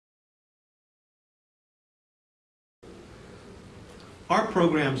Our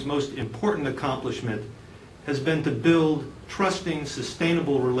program's most important accomplishment has been to build trusting,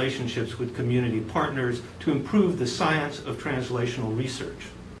 sustainable relationships with community partners to improve the science of translational research.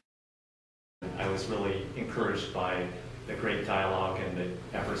 I was really encouraged by the great dialogue and the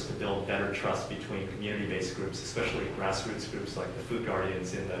efforts to build better trust between community-based groups, especially grassroots groups like the Food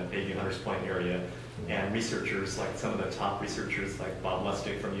Guardians in the Bayview Hunters Point area, and researchers like some of the top researchers like Bob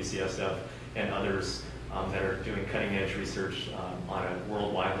Lustig from UCSF and others that are doing cutting-edge research on a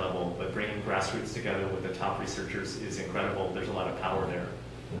worldwide level. But bringing grassroots together with the top researchers is incredible. There's a lot of power there.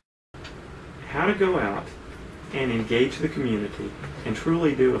 How to go out and engage the community and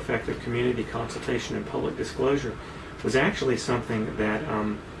truly do effective community consultation and public disclosure was actually something that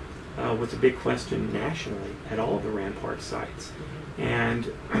was a big question nationally at all of the Rampart sites.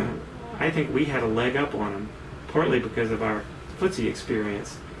 And I think we had a leg up on them, partly because of our FTSE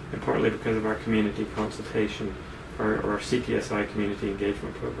experience and partly because of our community consultation or our CTSI community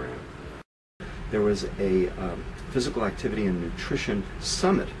engagement program. There was a physical activity and nutrition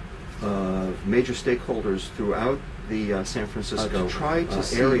summit of major stakeholders throughout the San Francisco to try to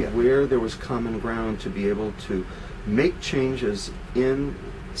see area where there was common ground to be able to make changes in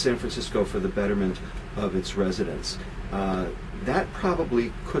San Francisco for the betterment of its residents. That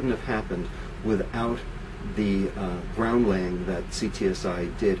probably couldn't have happened without the ground laying that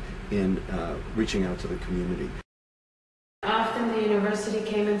CTSI did in reaching out to the community. Often the university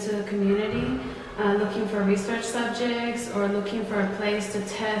came into the community looking for research subjects or looking for a place to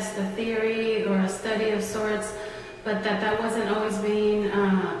test a theory or a study of sorts, but that wasn't always being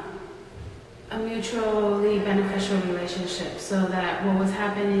a mutually beneficial relationship. So that what was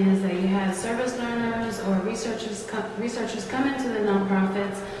happening is that you had service learners or researchers come into the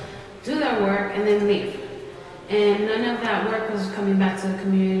nonprofits, do their work, and then leave. And none of that work was coming back to the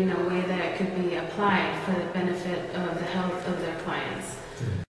community in a way that could be applied for the benefit of the health of their clients.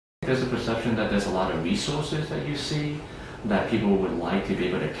 There's a perception that there's a lot of resources that you see that people would like to be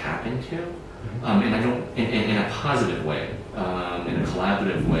able to tap into, and I don't, in a positive way, in a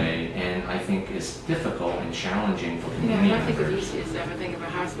collaborative way, and I think it's difficult and challenging for community members. Yeah, when I think of UCSF, I think of a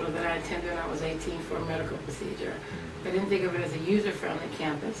hospital that I attended when I was 18 for a medical procedure. I didn't think of it as a user-friendly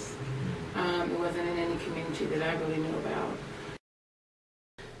campus. It wasn't in any community that I really knew about.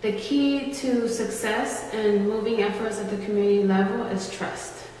 The key to success and moving efforts at the community level is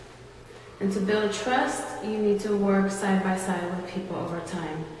trust. And to build trust, you need to work side by side with people over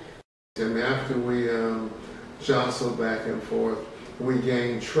time. And after we jostled back and forth, we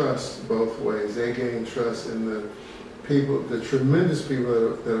gained trust both ways. They gained trust in the people, the tremendous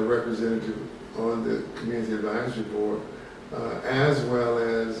people that are represented on the Community Advisory Board, as well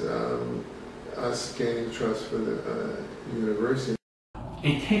as us gaining trust for the university.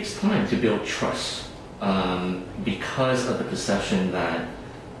 It takes time to build trust because of the perception that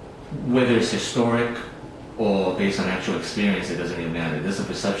whether it's historic or based on actual experience, it doesn't even matter. There's a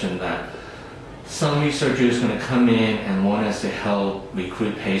perception that some researchers are going to come in and want us to help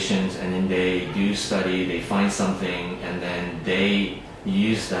recruit patients, and then they do study, they find something, and then they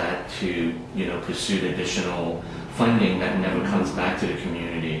use that to, pursue additional funding that never comes back to the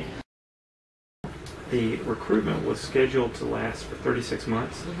community. The recruitment was scheduled to last for 36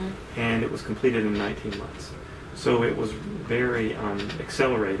 months, and it was completed in 19 months. So it was very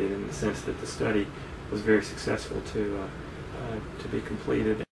accelerated in the sense that the study was very successful to be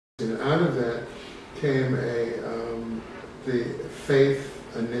completed. And out of that came the faith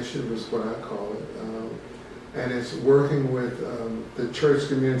initiative is what I call it, and it's working with the church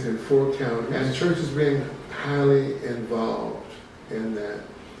community in 4 counties, and the church is being highly involved in that.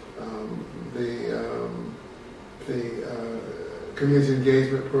 The community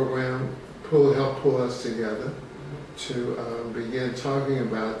engagement program helped pull us together to begin talking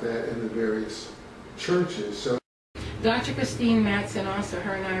about that in the various churches. So, Dr. Christine Matson, also,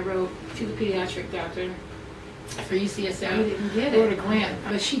 her and I wrote to the pediatric doctor for UCSF. We didn't get it. Wrote a grant,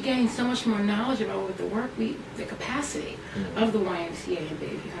 but she gained so much more knowledge about what the capacity of the YMCA in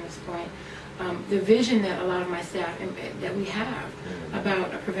Bayview Hunters Point, the vision that a lot of my staff that we have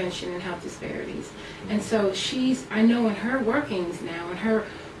about prevention and health disparities. And so I know in her workings now, in her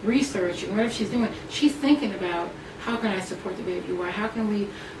research and whatever she's doing, she's thinking about how can I support the Bayview Y? How can we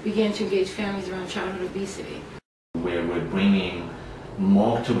begin to engage families around childhood obesity? Where we're bringing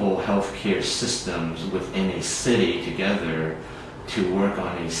multiple healthcare systems within a city together to work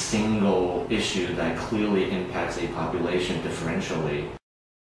on a single issue that clearly impacts a population differentially.